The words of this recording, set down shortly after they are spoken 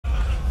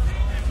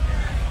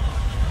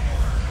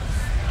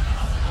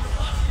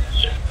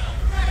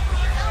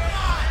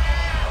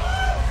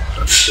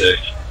sick.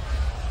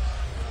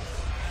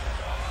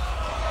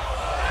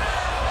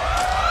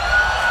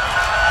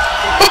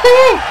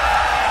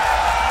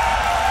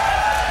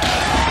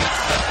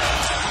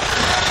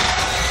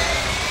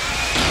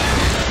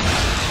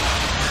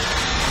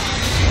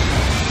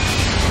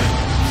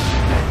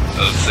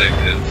 That was sick,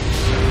 dude.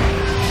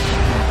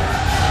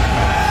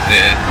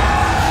 Yeah.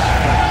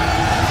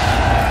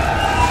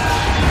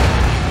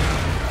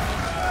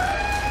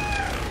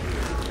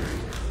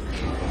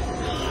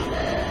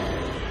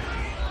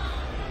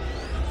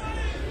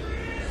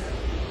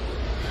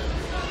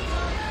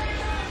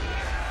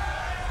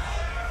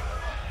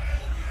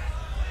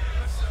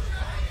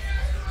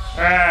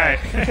 Alright.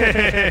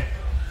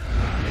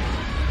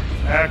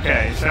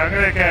 Okay, so I'm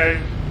gonna go.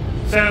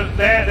 So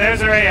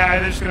there's our AI,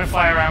 they're just gonna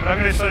fly around, but I'm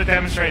gonna sort of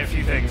demonstrate a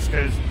few things,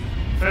 because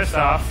first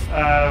off,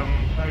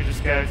 let me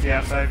just go to the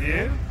outside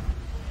view.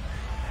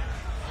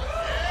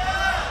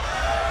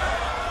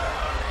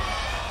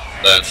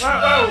 That's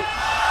whoa.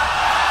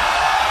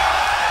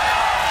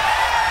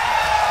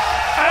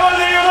 I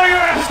wasn't even looking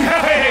where I was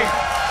going!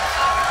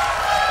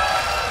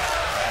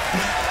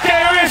 Okay,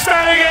 we're gonna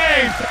start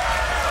again!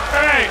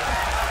 Alright.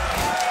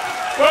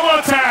 One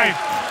more time.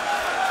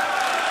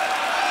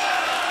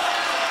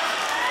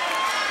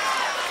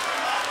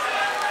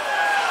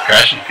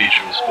 crashing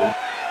feature was cool.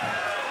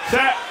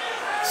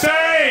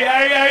 Sorry,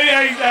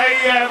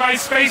 I my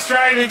space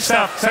driving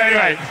stuff. So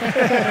anyway.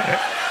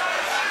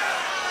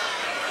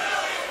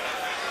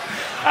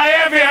 I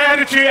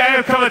had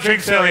a couple of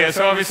drinks earlier,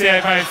 so obviously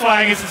my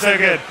flying isn't so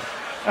good.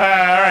 All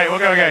right, we'll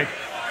go again.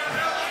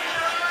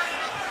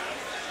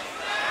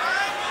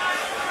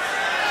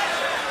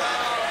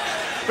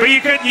 But you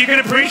could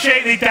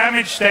appreciate the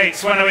damage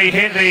states when we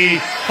hit the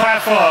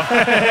platform.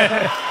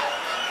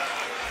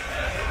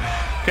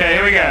 Okay,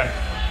 here we go.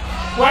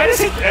 Why does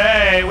it?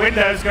 Hey,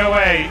 Windows, go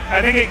away.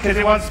 I think because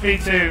it wants me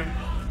to.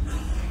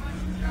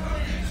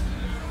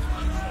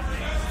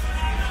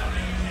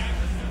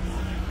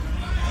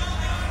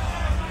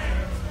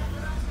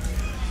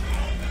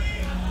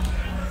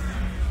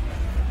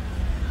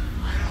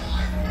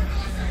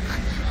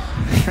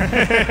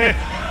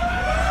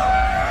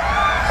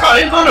 Oh,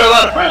 he's under a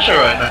lot of pressure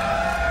right now.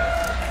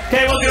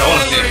 Okay, we'll do it. I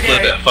want to see him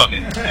flip that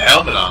fucking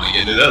helmet on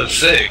again, dude. That was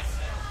sick.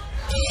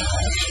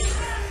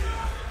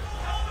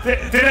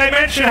 Did I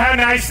mention how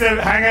nice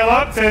the hanger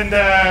looked and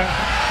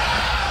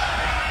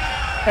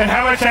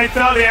how much I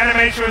thought the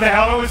animation with the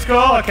helmet was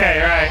cool? Okay,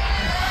 right.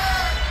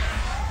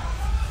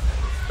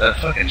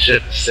 That fucking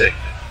shit is sick.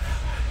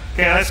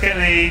 Okay, let's get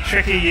the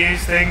tricky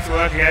use thing to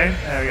work again.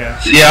 There we go.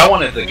 Yeah, I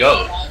wanted the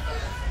ghost.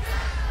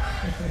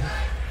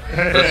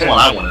 That's the one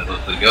I wanted,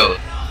 was the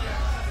ghost.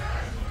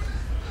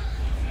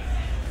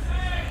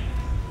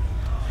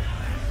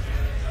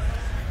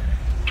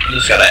 I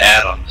just gotta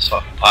add on this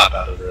fucking pop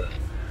out of this.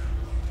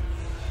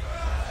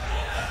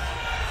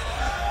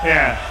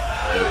 Yeah.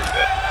 There we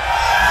go.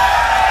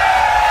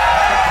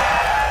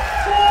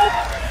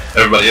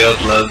 Everybody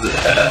else loves it.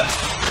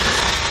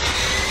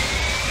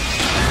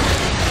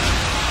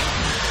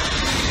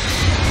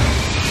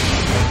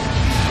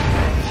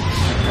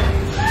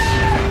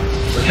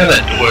 Look how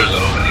that door's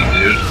opening,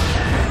 dude.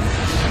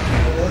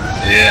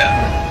 Yeah.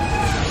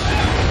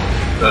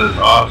 That is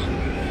awesome.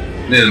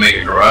 Need to make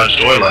a garage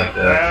door like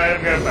that. Let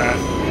him go fast.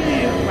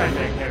 That's my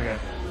thing. There we go.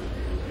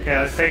 Okay,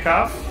 let's take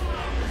off.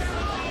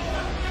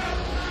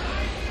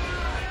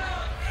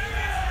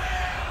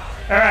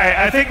 Alright,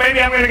 I think maybe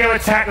I'm going to go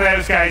attack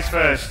those guys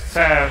first. So,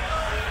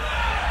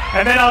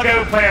 and then I'll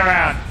go play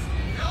around.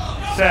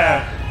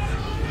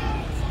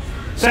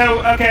 So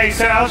okay,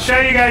 so I'll show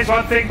you guys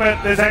one thing,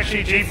 but there's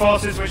actually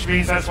G-forces, which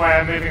means that's why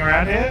I'm moving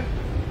around here.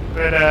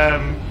 But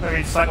let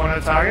me select one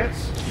of the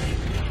targets.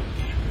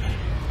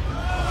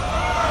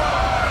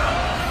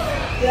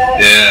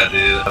 Yeah,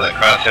 dude. How that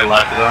crosshair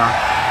lock is on.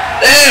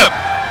 Damn!